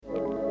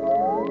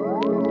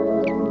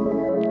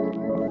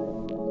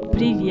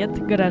Привет,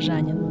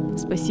 горожанин!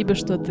 Спасибо,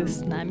 что ты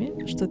с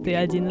нами, что ты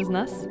один из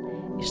нас,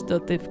 и что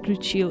ты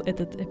включил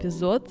этот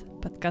эпизод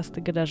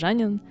подкаста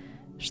 «Горожанин»,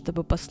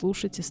 чтобы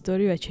послушать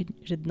историю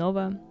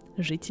очередного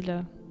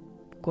жителя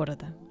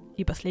города.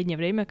 И последнее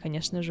время,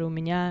 конечно же, у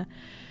меня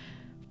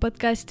в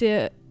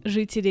подкасте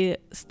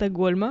жители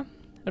Стокгольма,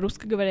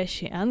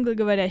 русскоговорящие,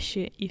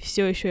 англоговорящие, и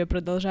все еще я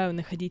продолжаю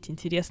находить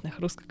интересных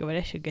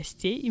русскоговорящих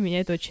гостей, и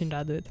меня это очень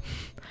радует.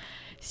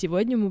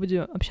 Сегодня мы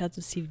будем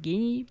общаться с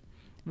Евгенией.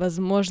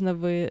 Возможно,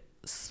 вы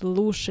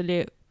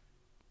слушали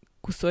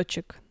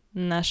кусочек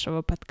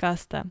нашего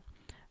подкаста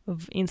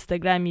в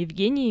Инстаграме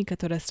Евгении,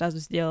 которая сразу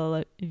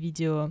сделала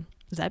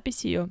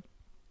видеозапись ее.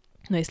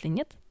 Но если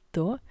нет,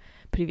 то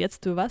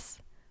приветствую вас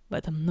в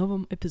этом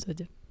новом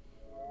эпизоде.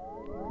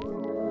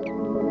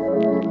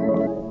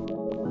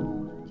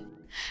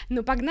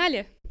 Ну,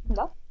 погнали!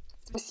 Да.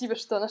 Спасибо,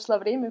 что нашла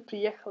время,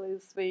 приехала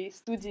из своей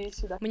студии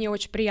сюда. Мне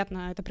очень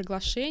приятно это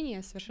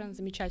приглашение, совершенно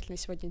замечательный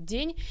сегодня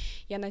день.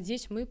 Я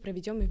надеюсь, мы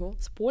проведем его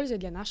с пользой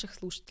для наших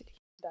слушателей.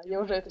 Да,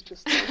 я уже это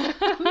чувствую.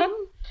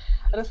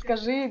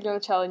 Расскажи для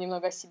начала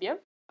немного о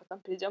себе, потом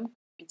перейдем к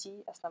 5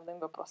 основным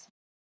вопросам.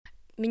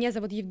 Меня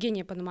зовут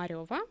Евгения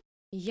Пономарёва.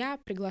 Я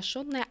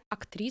приглашенная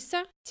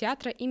актриса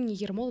театра имени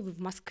Ермоловой в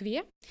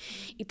Москве.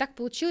 И так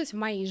получилось в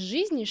моей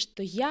жизни,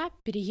 что я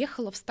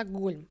переехала в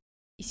Стокгольм.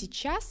 И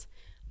сейчас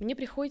мне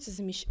приходится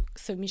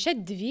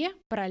совмещать две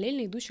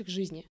параллельно идущих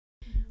жизни.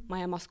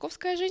 Моя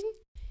московская жизнь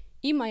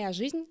и моя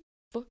жизнь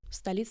в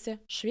столице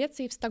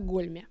Швеции, в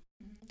Стокгольме.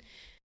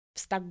 В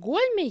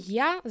Стокгольме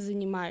я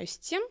занимаюсь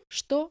тем,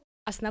 что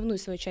основную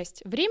свою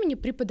часть времени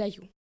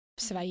преподаю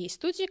в своей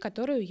студии,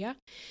 которую я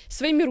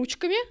своими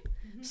ручками,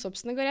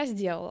 собственно говоря,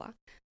 сделала.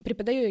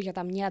 Преподаю я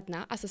там не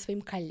одна, а со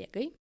своим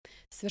коллегой,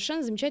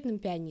 совершенно замечательным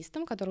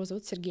пианистом, которого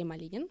зовут Сергей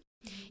Малинин.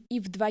 И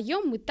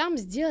вдвоем мы там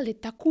сделали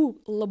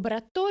такую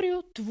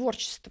лабораторию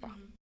творчества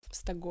в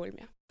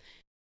Стокгольме.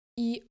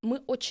 И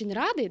мы очень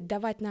рады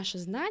давать наши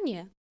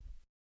знания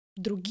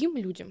другим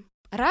людям,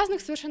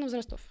 разных совершенно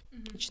возрастов,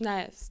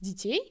 начиная с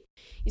детей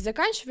и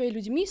заканчивая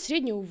людьми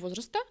среднего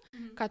возраста,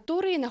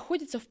 которые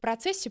находятся в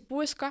процессе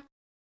поиска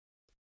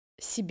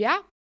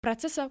себя,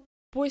 процесса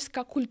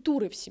поиска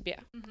культуры в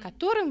себе,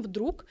 которым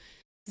вдруг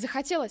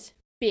захотелось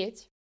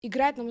петь,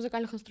 играть на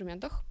музыкальных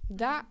инструментах,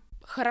 да,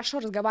 хорошо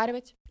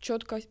разговаривать,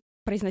 четко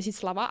произносить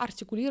слова,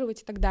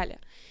 артикулировать и так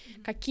далее.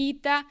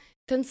 Какие-то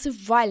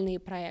танцевальные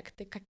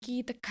проекты,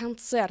 какие-то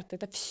концерты.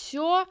 Это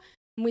все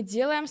мы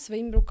делаем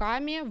своими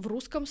руками в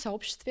русском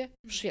сообществе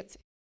в Швеции.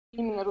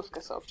 Именно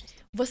русское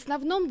сообщество. В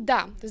основном,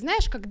 да. Ты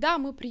знаешь, когда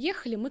мы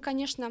приехали, мы,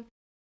 конечно,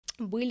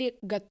 были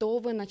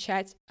готовы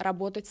начать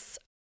работать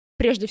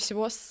прежде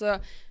всего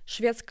с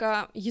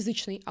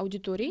шведскоязычной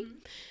аудиторией,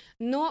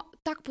 но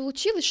так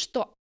получилось,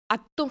 что о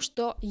том,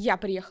 что я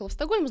приехала в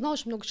Стокгольм, узнало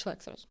очень много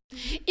человек сразу.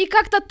 И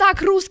как-то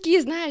так русские,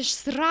 знаешь,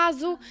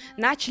 сразу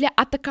начали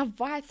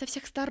атаковать со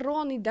всех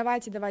сторон, и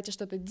давайте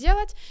что-то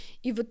делать,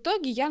 и в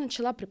итоге я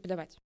начала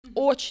преподавать.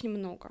 Очень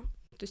много.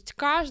 То есть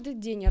каждый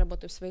день я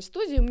работаю в своей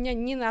студии, у меня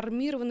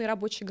ненормированный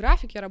рабочий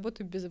график, я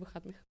работаю без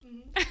выходных.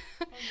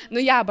 Но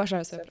я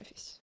обожаю свою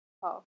профессию.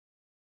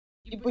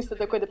 И быстро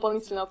такой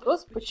дополнительный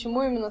вопрос,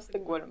 почему именно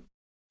Стокгольм?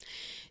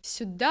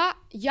 Сюда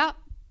я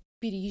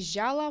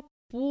переезжала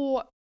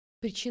по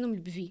причинам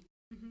любви.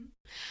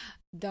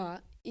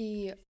 Да,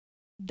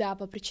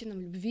 по причинам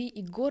любви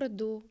и к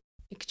городу,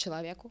 и к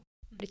человеку.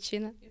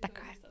 Причина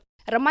такая.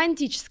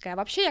 Романтическая.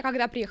 Вообще, я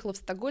когда приехала в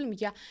Стокгольм,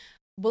 я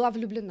была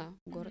влюблена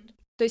в город.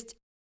 То есть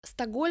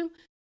Стокгольм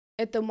 —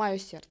 это мое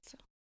сердце,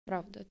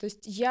 правда. То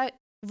есть я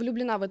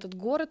влюблена в этот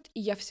город,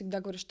 и я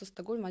всегда говорю, что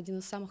Стокгольм — один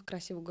из самых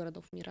красивых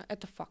городов мира.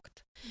 Это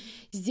факт.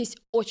 Здесь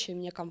очень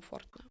мне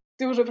комфортно.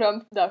 Ты уже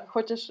прям,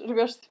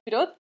 рвёшься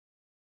вперед.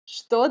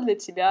 Что для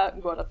тебя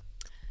город?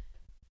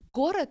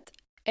 Город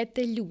 —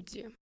 это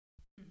люди,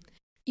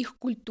 их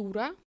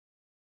культура,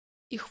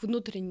 их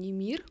внутренний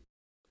мир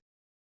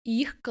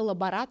и их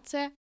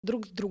коллаборация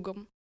друг с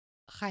другом.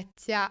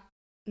 Хотя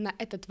на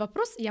этот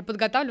вопрос я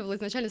подготавливала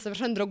изначально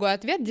совершенно другой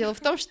ответ. Дело в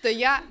том, что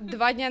я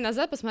 2 дня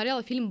назад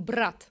посмотрела фильм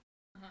 «Брат».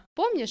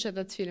 Помнишь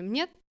этот фильм,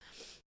 нет?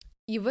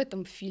 И в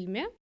этом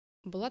фильме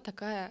был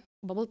такой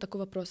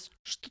вопрос.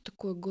 Что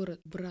такое город,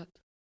 брат?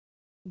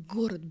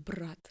 Город,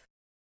 брат,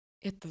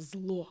 это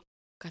зло,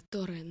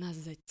 которое нас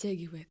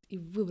затягивает, и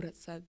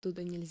выбраться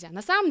оттуда нельзя.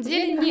 На самом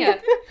деле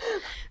нет.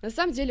 На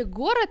самом деле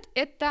город —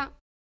 это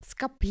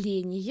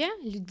скопление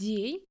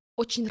людей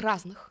очень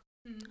разных,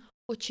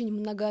 очень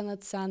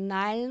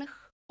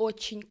многонациональных,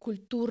 очень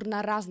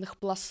культурно разных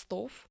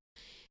пластов,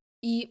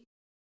 и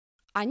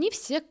они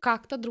все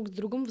как-то друг с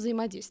другом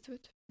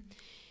взаимодействуют.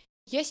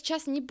 Я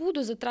сейчас не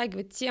буду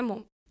затрагивать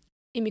тему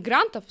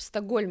иммигрантов в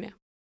Стокгольме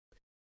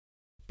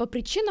по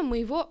причинам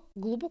моего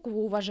глубокого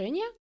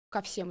уважения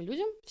ко всем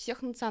людям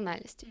всех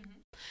национальностей.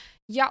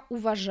 Я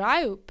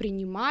уважаю,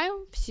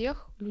 принимаю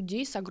всех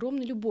людей с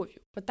огромной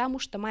любовью, потому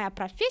что моя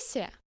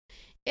профессия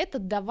 — это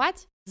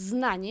давать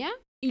знания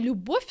и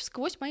любовь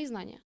сквозь мои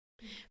знания.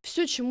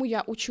 Все, чему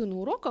я учу на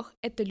уроках,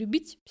 это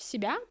любить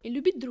себя и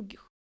любить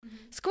других.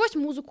 Сквозь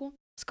музыку,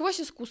 сквозь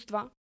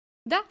искусство,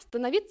 да,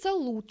 становиться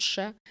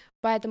лучше.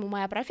 Поэтому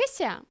моя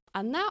профессия,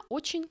 она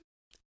очень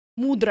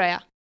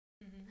мудрая.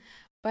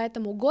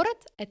 Поэтому город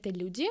 — это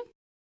люди,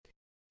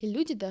 и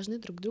люди должны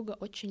друг друга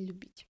очень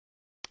любить,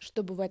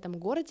 чтобы в этом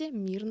городе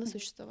мирно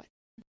существовать.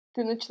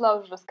 Ты начала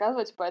уже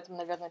рассказывать, поэтому,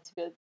 наверное,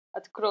 тебе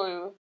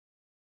открою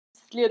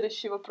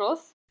следующий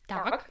вопрос.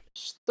 Так.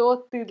 Что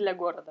ты для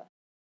города?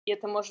 И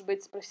это может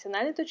быть с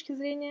профессиональной точки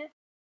зрения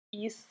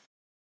и с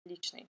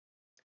личной.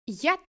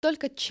 Я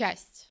только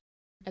часть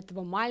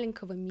этого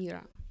маленького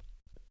мира.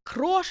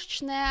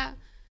 Крошечная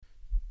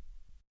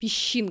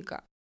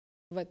песчинка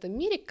в этом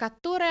мире,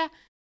 которая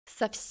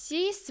со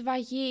всей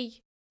своей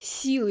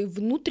силой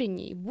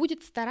внутренней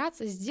будет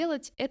стараться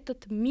сделать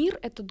этот мир,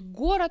 этот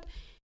город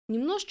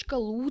немножечко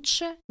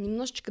лучше,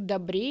 немножечко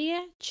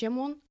добрее, чем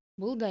он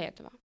был до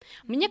этого.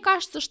 Мне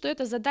кажется, что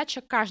это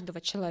задача каждого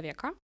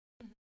человека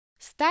 —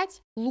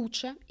 стать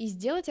лучше и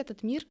сделать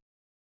этот мир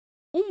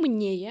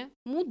умнее,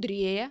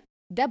 мудрее,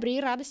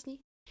 добрее, радостней.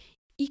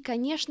 И,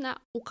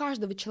 конечно, у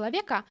каждого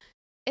человека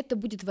это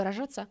будет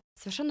выражаться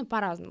совершенно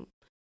по-разному.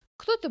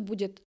 Кто-то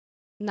будет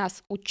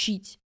нас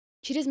учить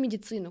через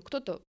медицину,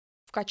 кто-то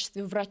в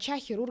качестве врача,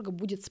 хирурга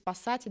будет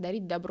спасать и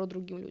дарить добро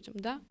другим людям,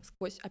 да,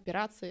 сквозь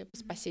операции по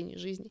спасению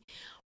жизни.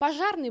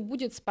 Пожарный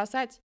будет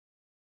спасать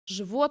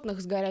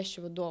животных с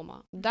горящего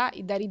дома, да,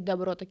 и дарить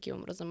добро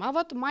таким образом. А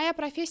вот моя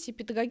профессия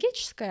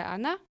педагогическая,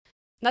 она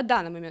на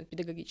данный момент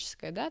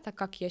педагогическая, да, так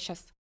как я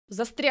сейчас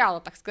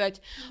застряла, так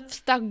сказать, в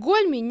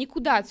Стокгольме,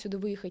 никуда отсюда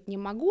выехать не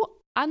могу,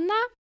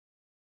 она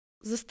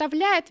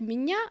заставляет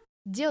меня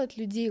делать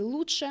людей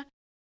лучше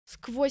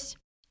сквозь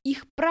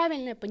их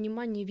правильное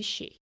понимание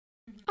вещей.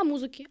 О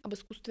музыке, об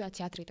искусстве, о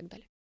театре и так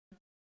далее.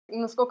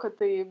 Насколько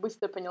ты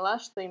быстро поняла,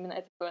 что именно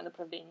это твое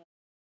направление?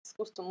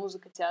 Искусство,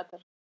 музыка,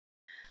 театр.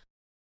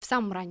 В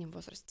самом раннем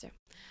возрасте.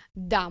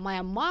 Да,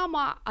 моя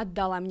мама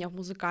отдала меня в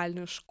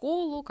музыкальную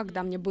школу,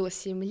 когда мне было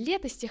 7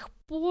 лет, и с тех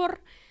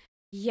пор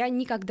я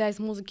никогда из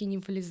музыки не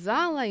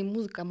вылезала, и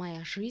музыка —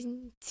 моя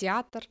жизнь,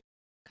 театр,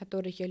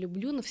 который я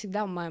люблю,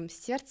 навсегда в моем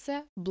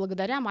сердце,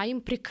 благодаря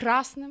моим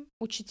прекрасным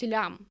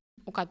учителям,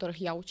 у которых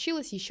я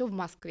училась еще в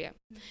Москве,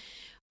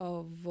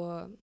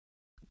 в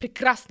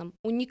прекрасном,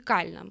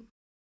 уникальном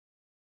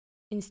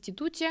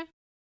институте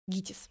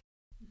ГИТИС,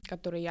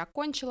 который я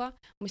окончила,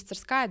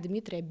 мастерская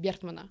Дмитрия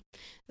Бертмана,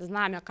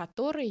 знамя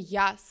которой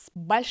я с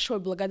большой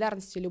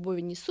благодарностью и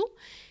любовью несу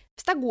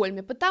в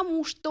Стокгольме,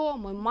 потому что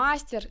мой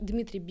мастер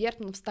Дмитрий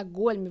Бертман в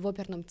Стокгольме в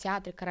оперном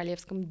театре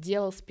королевском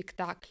делал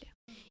спектакли,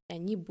 и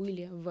они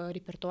были в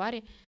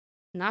репертуаре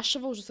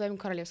нашего уже с вами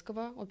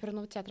королевского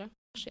оперного театра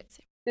в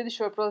Швеции.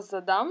 Следующий вопрос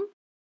задам.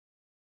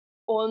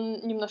 Он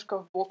немножко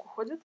в бок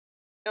уходит,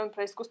 и он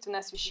про искусственное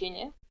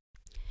освещение.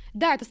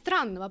 Да, это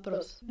странный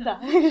вопрос.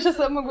 Да, сейчас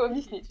я могу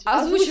объяснить.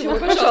 Озвучивай,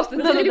 пожалуйста,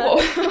 целиком.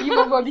 И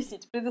могу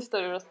объяснить,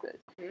 предысторию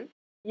рассказать.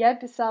 Я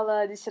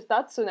писала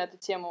диссертацию на эту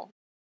тему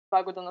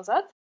 2 года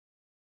назад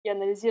и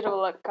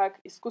анализировала, как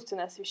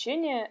искусственное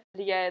освещение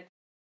влияет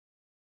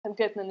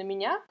конкретно на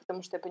меня,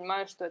 потому что я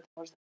понимаю, что это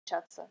может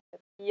отличаться.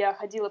 Я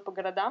ходила по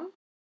городам,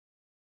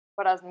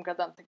 по разным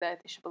городам, тогда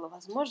это еще было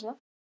возможно,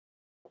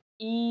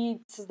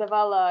 и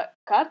создавала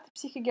карты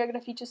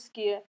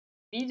психогеографические,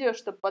 видео,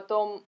 чтобы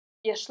потом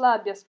я шла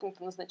без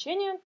пункта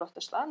назначения,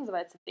 просто шла,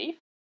 называется дрейф.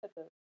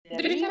 Это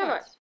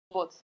Дрейфовать.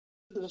 Вот.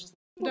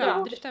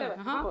 Да, дрейфовать.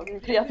 Ага. Вот,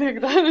 неприятно,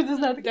 когда люди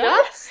знают, как Да?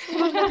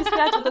 можно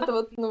объяснять вот это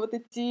вот, ну вот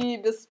идти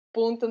без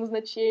пункта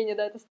назначения,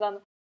 да, это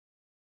странно.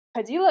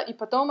 Ходила и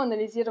потом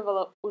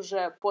анализировала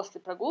уже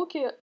после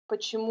прогулки,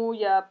 почему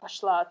я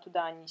пошла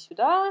туда, а не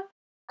сюда,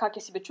 как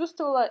я себя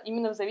чувствовала,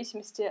 именно в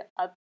зависимости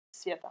от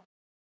света.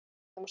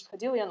 Потому что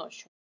ходила я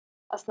ночью.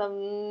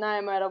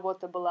 Основная моя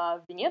работа была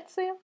в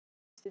Венеции.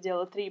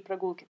 Сидела 3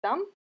 прогулки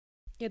там.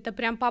 Это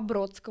прям по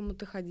Бродскому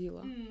ты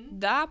ходила.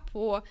 Да,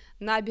 по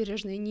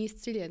набережной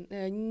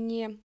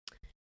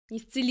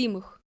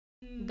неисцелимых.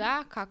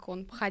 Да, как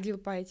он ходил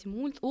по этим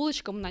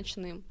улочкам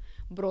ночным.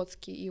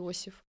 Бродский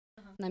Иосиф.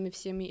 Нами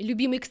всеми.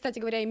 Любимый, кстати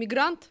говоря,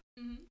 иммигрант,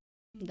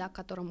 да,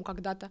 которому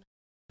когда-то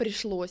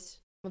пришлось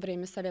во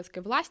время советской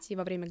власти и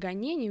во время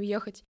гонений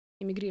уехать,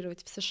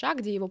 эмигрировать в США,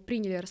 где его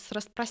приняли с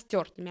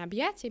распростертыми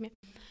объятиями.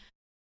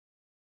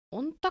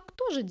 Он так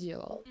тоже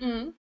делал.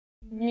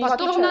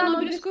 Потом на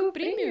Нобелевскую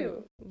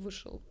премию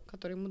вышел,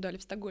 который ему дали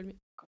в Стокгольме.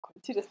 Какой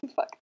интересный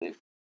факт ты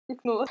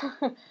втыкнула.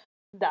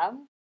 Да,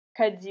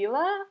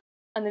 ходила,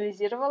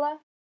 анализировала,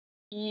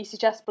 и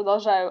сейчас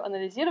продолжаю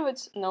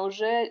анализировать, но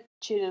уже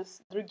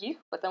через других,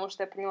 потому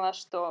что я поняла,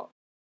 что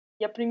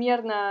я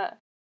примерно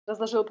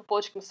разложила по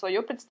полочкам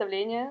свое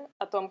представление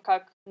о том,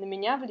 как на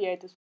меня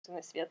влияет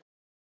искусственный свет.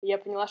 И я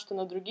поняла, что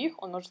на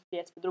других он может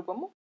влиять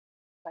по-другому.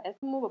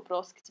 Поэтому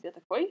вопрос к тебе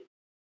такой.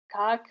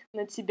 Как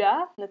на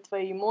тебя, на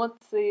твои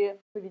эмоции,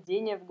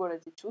 поведение в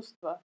городе,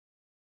 чувства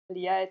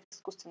влияет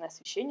искусственное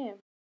освещение,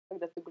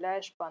 когда ты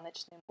гуляешь по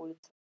ночным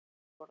улицам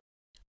города?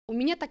 У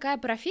меня такая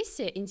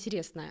профессия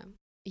интересная.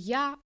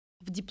 Я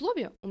в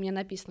дипломе, у меня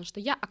написано, что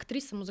я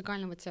актриса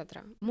музыкального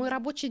театра. Мой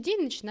рабочий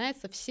день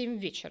начинается в 7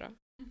 вечера,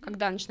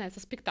 когда начинается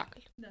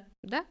спектакль.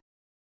 Да?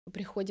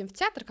 приходим в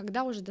театр,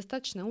 когда уже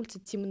достаточно на улице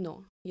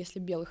темно, если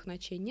белых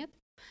ночей нет.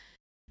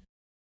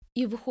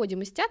 И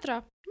выходим из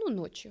театра,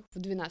 ночью, в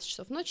 12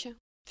 часов ночи,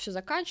 все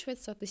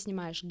заканчивается, ты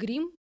снимаешь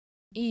грим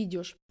и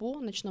идешь по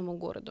ночному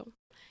городу.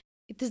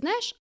 И ты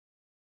знаешь,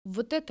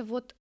 вот это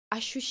вот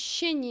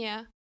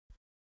ощущение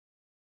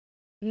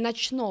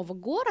ночного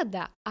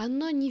города,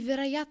 оно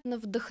невероятно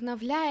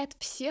вдохновляет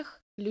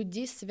всех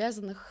людей,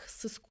 связанных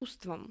с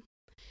искусством,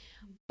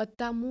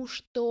 потому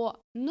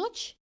что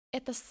ночь —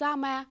 это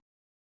самое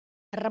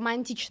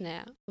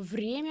романтичное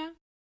время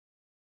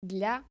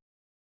для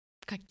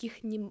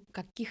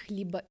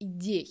каких-либо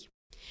идей,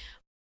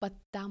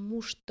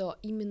 потому что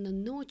именно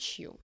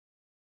ночью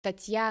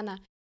Татьяна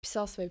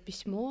писала свое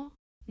письмо,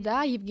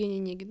 да,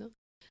 Евгению Онегину,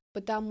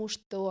 потому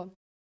что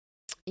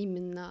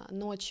именно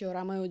ночью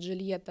Ромео и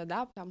Джульетта,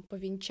 да, там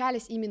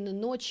повенчались, именно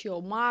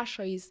ночью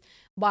Маша из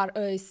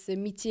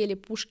 «Метели»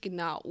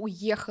 Пушкина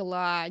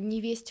уехала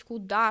невесть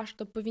куда,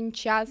 чтобы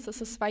повенчаться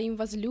со своим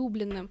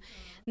возлюбленным.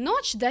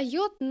 Ночь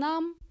дает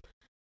нам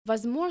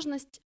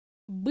возможность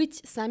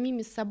быть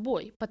самими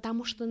собой,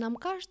 потому что нам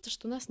кажется,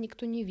 что нас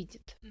никто не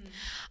видит.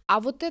 А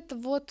вот это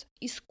вот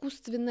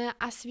искусственное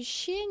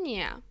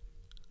освещение,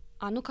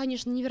 оно,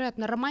 конечно,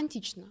 невероятно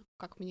романтично,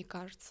 как мне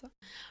кажется,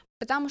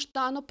 потому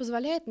что оно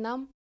позволяет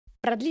нам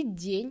продлить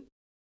день,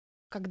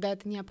 когда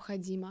это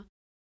необходимо.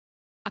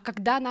 А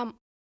когда нам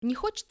не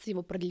хочется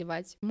его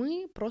продлевать,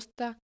 мы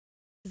просто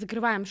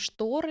закрываем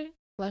шторы,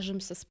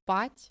 ложимся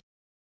спать,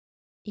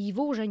 и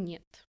его уже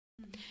нет.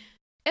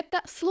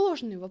 Это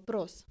сложный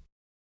вопрос,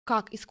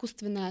 как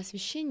искусственное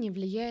освещение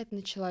влияет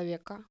на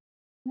человека.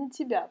 На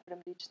тебя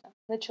прям лично.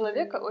 На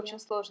человека очень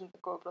сложный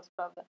такой вопрос,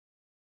 правда.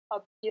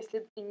 А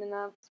если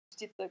именно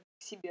спуститься к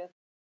себе,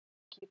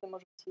 какие-то,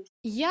 может быть, есть?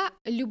 Я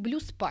люблю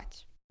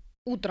спать.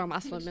 Утром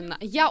особенно.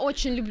 Я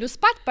очень люблю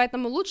спать,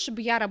 поэтому лучше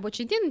бы я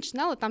рабочий день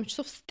начинала там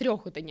часов с 3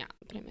 дня,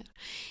 например.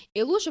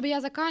 И лучше бы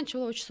я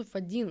заканчивала часов в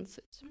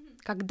 11,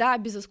 когда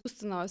без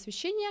искусственного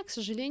освещения, к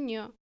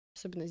сожалению,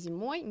 особенно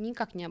зимой,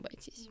 никак не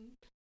обойтись.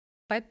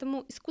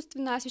 Поэтому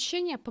искусственное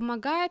освещение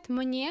помогает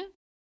мне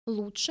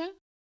лучше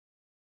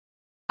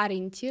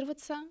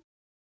ориентироваться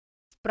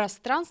в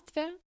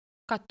пространстве,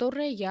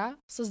 которое я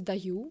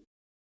создаю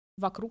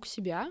вокруг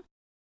себя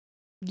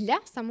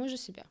для самой же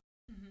себя,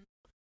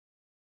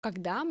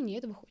 когда мне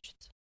этого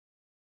хочется.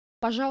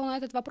 Пожалуй, на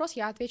этот вопрос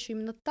я отвечу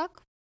именно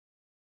так.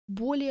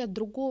 Более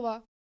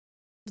другого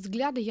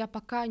взгляда я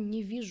пока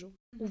не вижу.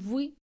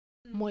 Увы,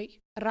 мой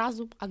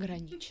разум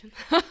ограничен.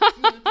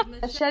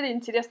 Вначале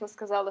интересно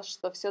сказала,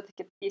 что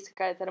все-таки есть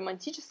какая-то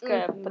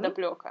романтическая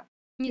подоплека.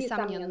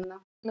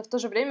 Несомненно. Но в то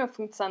же время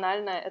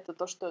функциональное — это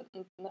то,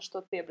 на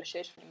что ты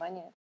обращаешь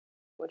внимание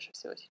больше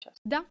всего сейчас.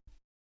 Да.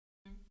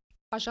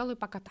 Пожалуй,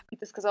 пока так. И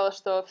ты сказала,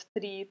 что в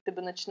 3 ты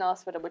бы начинала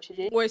свой рабочий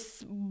день. Ой,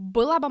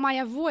 была бы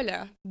моя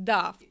воля,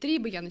 да, в 3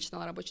 бы я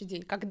начинала рабочий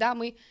день. Когда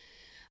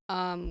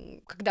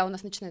у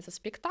нас начинается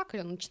спектакль,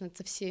 он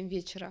начинается в 7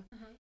 вечера,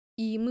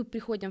 и мы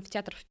приходим в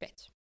театр в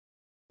 5.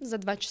 За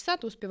 2 часа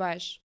ты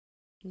успеваешь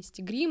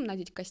нести грим,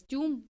 надеть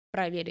костюм,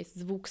 проверить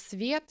звук,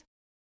 свет.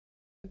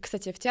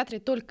 Кстати, в театре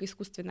только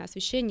искусственное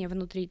освещение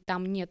внутри,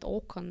 там нет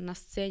окон, на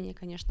сцене,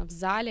 конечно, в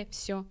зале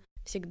все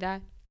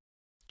всегда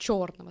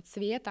черного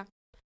цвета.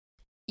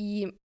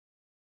 И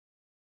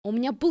у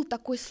меня был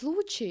такой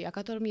случай, о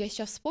котором я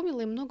сейчас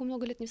вспомнила и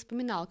много-много лет не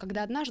вспоминала,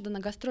 когда однажды на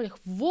гастролях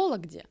в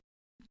Вологде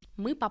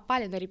мы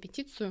попали на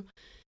репетицию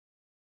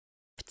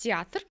в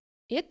театр,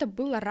 и это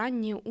было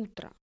раннее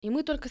утро. И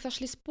мы только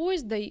сошли с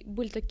поезда, и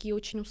были такие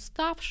очень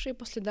уставшие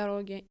после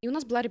дороги, и у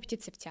нас была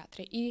репетиция в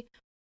театре. И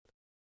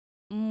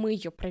мы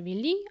ее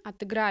провели,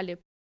 отыграли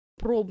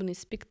пробный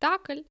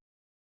спектакль,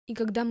 и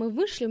когда мы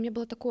вышли, у меня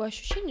было такое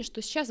ощущение,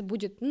 что сейчас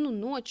будет,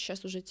 ночь,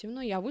 сейчас уже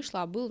темно, я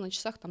вышла, а было на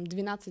часах там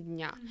 12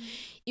 дня.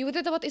 И вот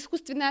это вот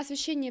искусственное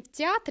освещение в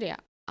театре,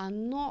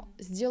 оно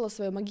сделало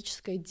свое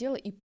магическое дело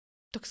и,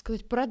 так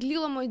сказать,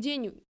 продлило мой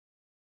день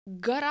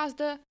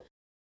гораздо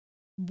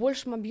в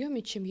большем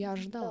объеме, чем я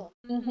ожидала.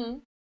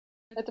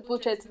 Это,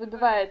 получается,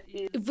 выбивает.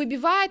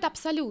 Выбивает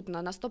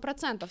абсолютно, на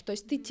 100%. То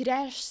есть ты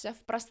теряешься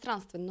в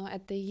пространстве, но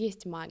это и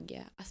есть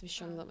магия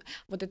освещенного,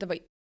 вот этого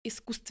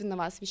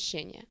искусственного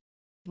освещения.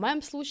 В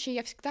моем случае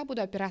я всегда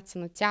буду опираться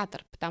на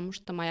театр, потому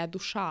что моя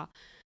душа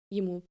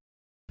ему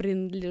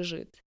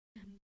принадлежит.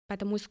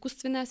 Поэтому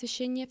искусственное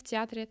освещение в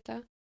театре —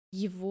 это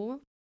его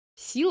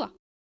сила.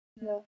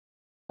 Да.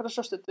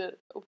 Хорошо, что ты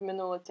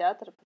упомянула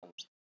театр, потому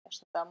что,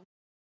 конечно, там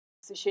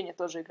освещение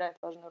тоже играет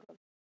важную роль.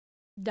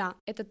 Да,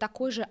 это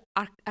такой же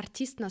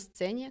артист на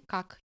сцене,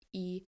 как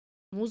и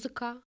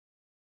музыка,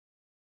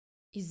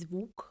 и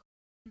звук,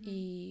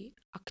 и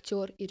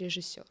актер, и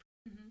режиссер.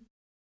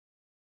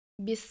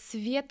 Без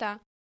света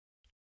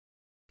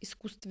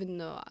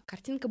искусственного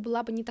картинка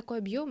была бы не такой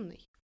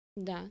объемной.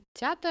 Да,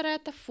 театр —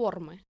 это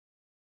формы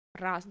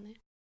разные.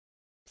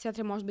 В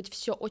театре может быть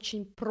все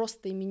очень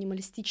просто и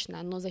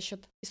минималистично, но за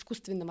счет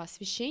искусственного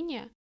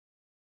освещения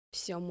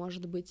все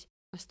может быть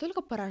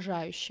настолько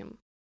поражающим,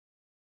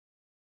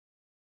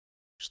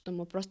 что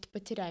мы просто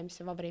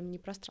потеряемся во времени и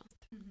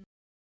пространстве.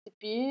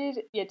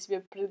 теперь я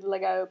тебе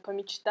предлагаю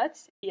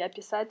помечтать и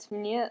описать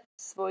мне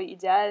свой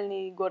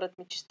идеальный город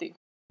мечты.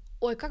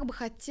 Ой, как бы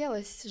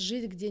хотелось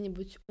жить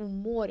где-нибудь у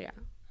моря,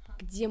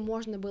 где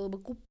можно было бы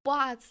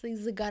купаться и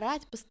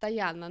загорать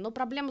постоянно. Но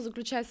проблема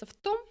заключается в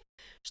том,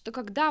 что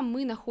когда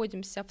мы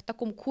находимся в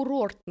таком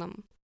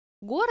курортном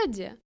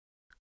городе,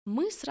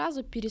 мы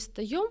сразу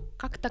перестаем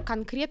как-то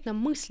конкретно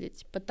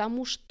мыслить,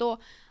 потому что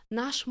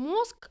наш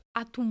мозг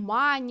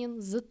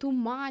отуманен,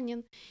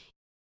 затуманен,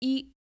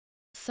 и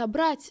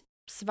собрать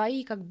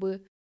свои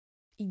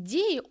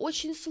идеи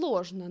очень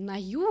сложно. На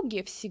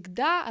юге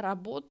всегда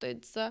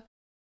работается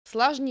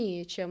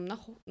сложнее, чем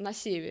на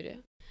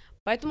севере.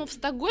 Поэтому в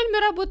Стокгольме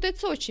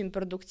работается очень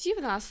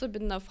продуктивно,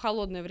 особенно в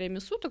холодное время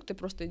суток. Ты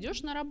просто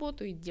идешь на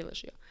работу и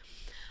делаешь ее.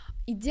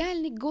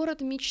 Идеальный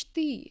город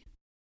мечты,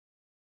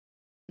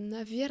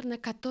 наверное,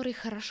 который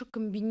хорошо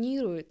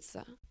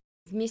комбинируется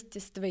вместе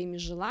с твоими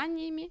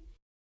желаниями,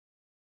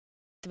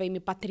 твоими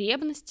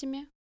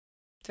потребностями,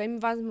 твоими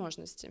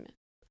возможностями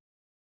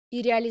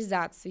и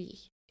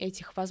реализацией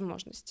этих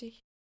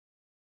возможностей.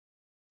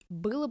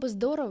 Было бы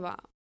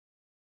здорово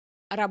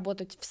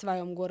работать в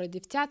своем городе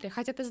в театре,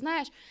 хотя ты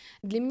знаешь,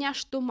 для меня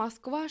что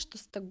Москва, что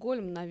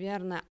Стокгольм,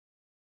 наверное,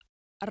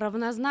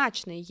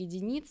 равнозначные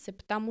единицы,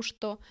 потому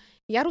что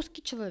я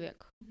русский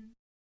человек,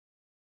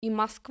 и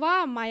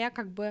Москва моя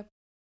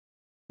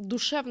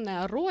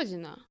душевная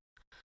родина,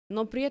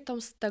 но при этом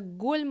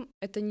Стокгольм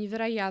 — это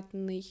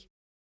невероятный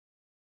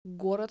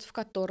город, в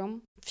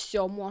котором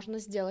все можно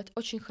сделать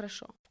очень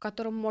хорошо, в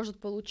котором может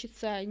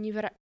получиться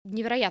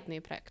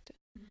невероятные проекты,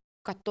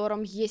 в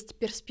котором есть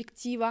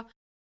перспектива,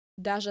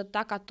 даже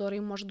та,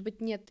 которой, может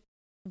быть, нет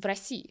в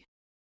России,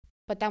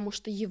 потому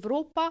что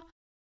Европа,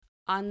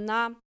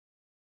 она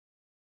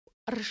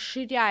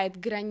расширяет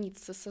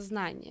границы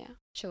сознания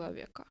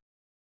человека.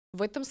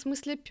 В этом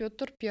смысле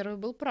Петр I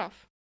был прав,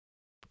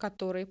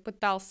 который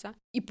пытался,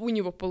 и у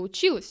него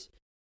получилось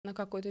на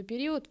какой-то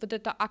период вот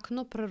это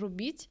окно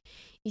прорубить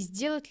и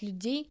сделать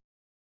людей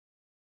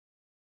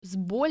с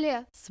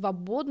более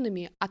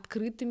свободными,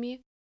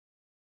 открытыми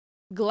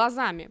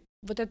глазами.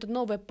 Вот это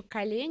новое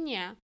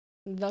поколение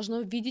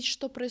должно видеть,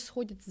 что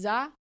происходит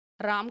за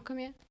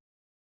рамками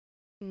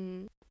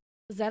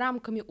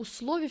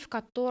условий, в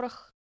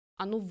которых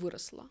оно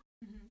выросло.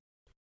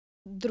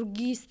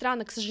 Другие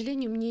страны, к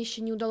сожалению, мне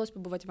еще не удалось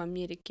побывать в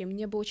Америке.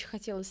 Мне бы очень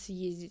хотелось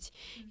съездить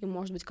и,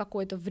 может быть,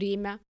 какое-то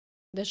время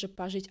даже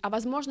пожить, а,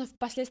 возможно,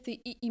 впоследствии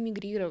и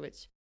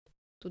эмигрировать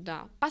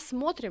туда.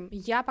 Посмотрим.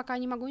 Я пока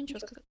не могу ничего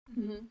сказать.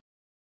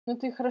 Ну,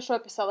 ты хорошо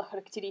описала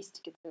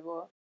характеристики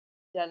твоего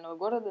идеального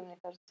города, мне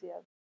кажется,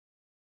 я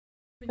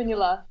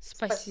поняла.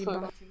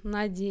 Спасибо.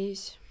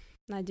 Надеюсь,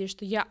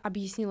 что я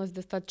объяснилась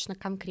достаточно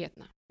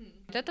конкретно.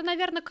 Это,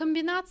 наверное,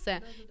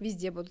 комбинация.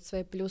 Везде будут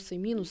свои плюсы и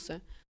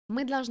минусы.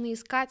 Мы должны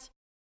искать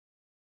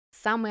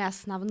самые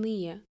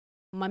основные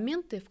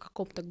моменты в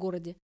каком-то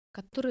городе,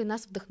 которые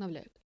нас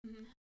вдохновляют.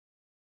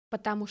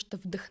 Потому что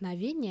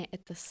вдохновение —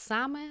 это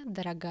самая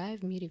дорогая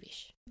в мире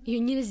вещь. Ее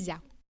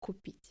нельзя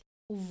купить,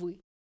 увы.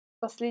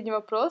 Последний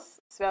вопрос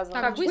связан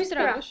Так, с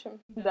быстро?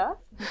 предыдущим.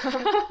 Да.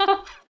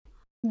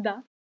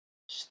 Да.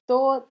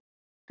 Что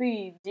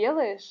ты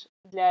делаешь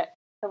для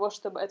того,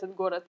 чтобы этот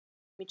город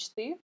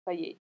мечты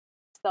твоей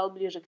стал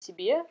ближе к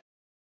тебе,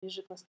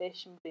 ближе к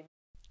настоящему времени?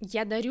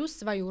 Я дарю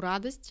свою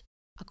радость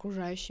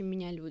окружающим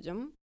меня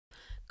людям,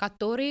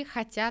 которые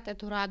хотят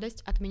эту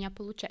радость от меня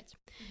получать.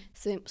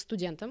 Своим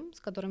студентам, с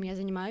которыми я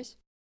занимаюсь,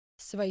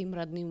 своим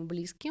родным и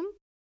близким,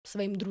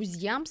 своим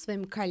друзьям,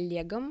 своим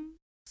коллегам,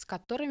 с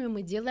которыми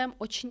мы делаем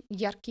очень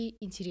яркие,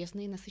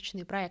 интересные,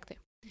 насыщенные проекты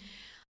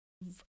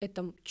в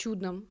этом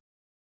чудном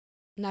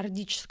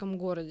нордическом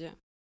городе.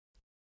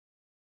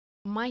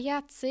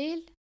 Моя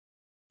цель,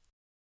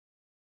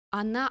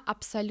 она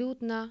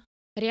абсолютно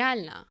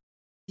реальна.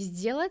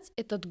 Сделать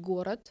этот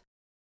город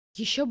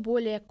еще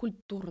более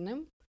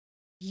культурным,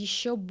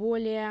 еще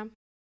более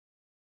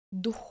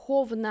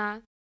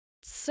духовно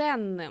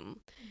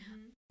ценным.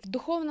 В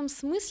духовном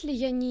смысле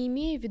я не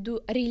имею в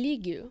виду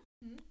религию.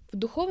 В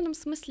духовном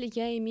смысле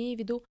я имею в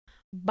виду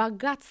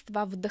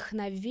богатство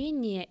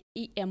вдохновения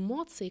и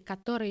эмоций,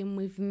 которые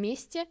мы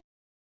вместе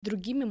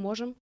другими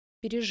можем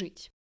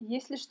пережить.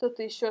 Есть ли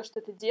что-то еще,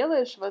 что ты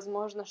делаешь,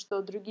 возможно,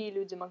 что другие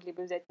люди могли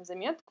бы взять на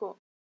заметку,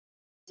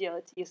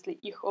 делать, если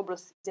их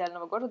образ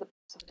идеального города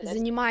совпадает?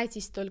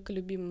 Занимайтесь только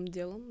любимым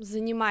делом,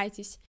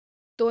 занимайтесь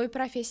той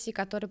профессией,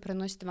 которая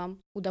приносит вам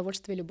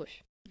удовольствие и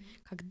любовь.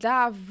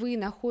 Когда вы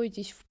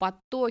находитесь в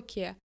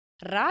потоке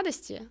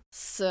радости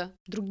с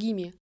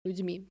другими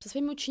людьми, со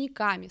своими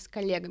учениками, с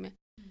коллегами,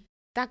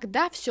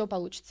 тогда все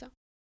получится.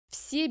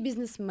 Все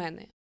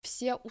бизнесмены,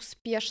 все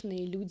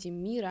успешные люди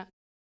мира,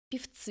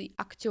 певцы,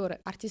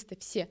 актеры, артисты,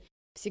 все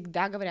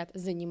всегда говорят: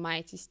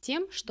 занимайтесь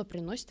тем, что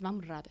приносит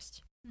вам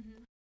радость.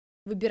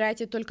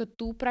 Выбирайте только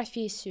ту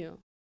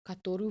профессию,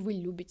 которую вы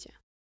любите.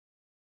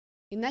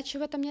 Иначе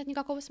в этом нет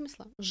никакого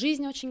смысла.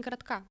 Жизнь очень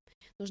коротка.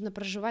 Нужно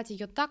проживать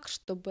ее так,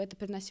 чтобы это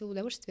приносило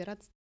удовольствие и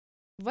радость.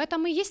 В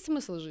этом и есть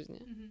смысл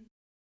жизни.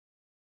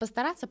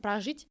 Постараться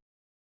прожить,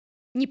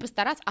 не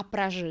постараться, а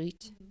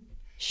прожить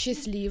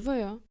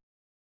счастливую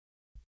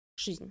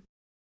жизнь.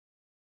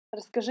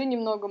 Расскажи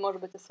немного,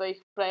 может быть, о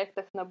своих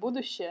проектах на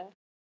будущее.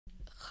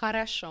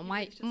 Хорошо.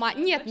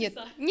 Нет,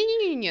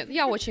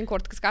 я очень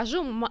коротко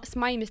скажу. С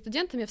моими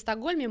студентами в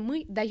Стокгольме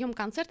мы даем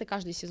концерты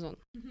каждый сезон.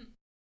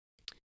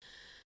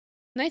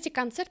 На эти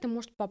концерты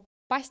может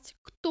попасть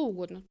кто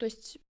угодно. То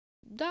есть,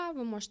 да,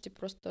 вы можете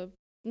просто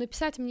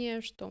написать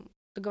мне, что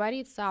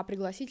договориться о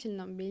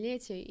пригласительном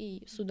билете,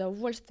 и с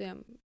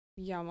удовольствием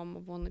я вам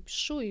его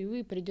напишу, и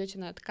вы придете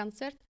на этот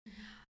концерт.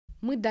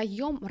 Мы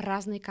даем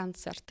разные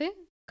концерты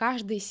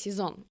каждый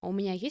сезон. У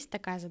меня есть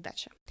такая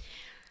задача.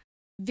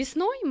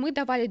 Весной мы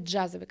давали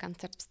джазовый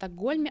концерт в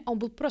Стокгольме, он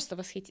был просто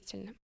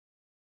восхитительным.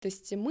 То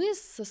есть мы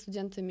со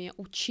студентами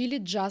учили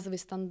джазовые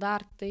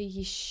стандарты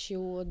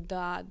еще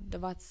до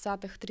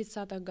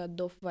 20-30-х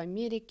годов в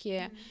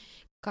Америке,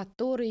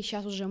 которые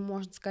сейчас уже,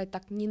 можно сказать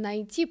так, не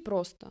найти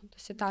просто. То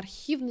есть это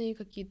архивные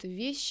какие-то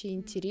вещи,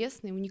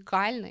 интересные,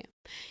 уникальные.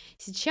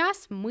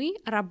 Сейчас мы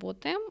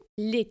работаем,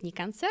 летний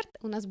концерт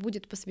у нас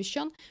будет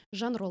посвящен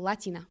жанру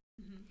латино.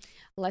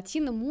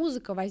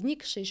 Латино-музыка,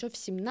 возникшая еще в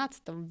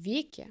 17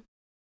 веке,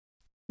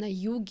 на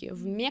юге,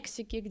 в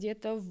Мексике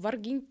где-то, в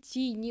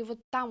Аргентине, вот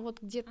там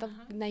вот где-то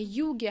на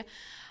юге.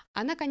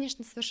 Она,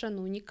 конечно,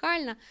 совершенно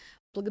уникальна.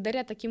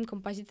 Благодаря таким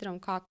композиторам,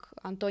 как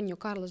Антонио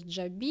Карлос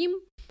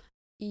Джобим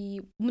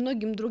и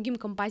многим другим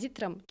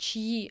композиторам,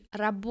 чьи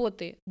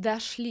работы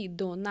дошли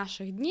до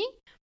наших дней,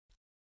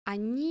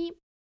 они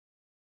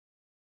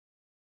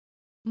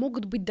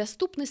могут быть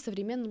доступны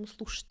современному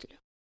слушателю.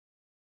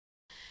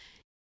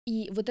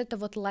 И вот это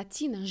вот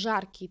латино,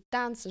 жаркие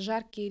танцы,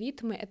 жаркие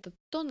ритмы, это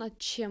то, над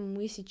чем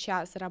мы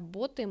сейчас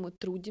работаем и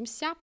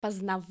трудимся,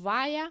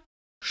 познавая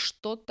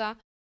что-то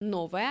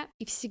новое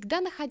и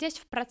всегда находясь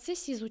в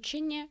процессе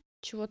изучения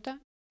чего-то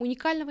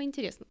уникального и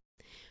интересного.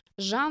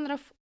 Жанров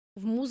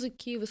в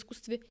музыке, в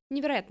искусстве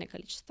невероятное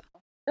количество.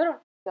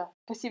 Да,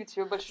 спасибо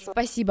тебе большое.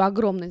 Спасибо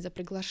огромное за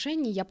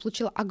приглашение. Я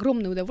получила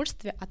огромное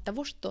удовольствие от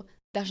того, что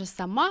даже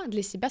сама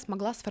для себя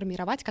смогла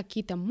сформировать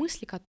какие-то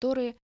мысли,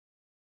 которые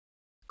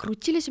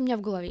крутились у меня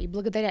в голове. И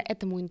благодаря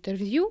этому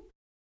интервью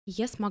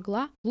я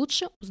смогла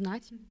лучше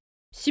узнать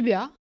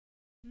себя.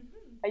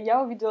 А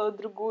я увидела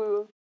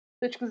другую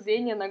точку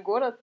зрения на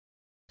город.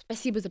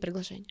 Спасибо за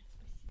приглашение.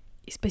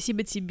 И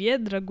спасибо тебе,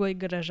 дорогой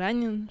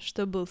горожанин,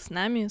 что был с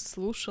нами,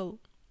 слушал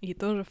и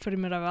тоже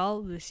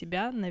формировал для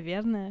себя,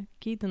 наверное,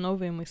 какие-то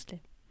новые мысли.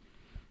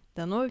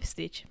 До новых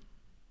встреч.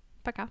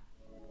 Пока.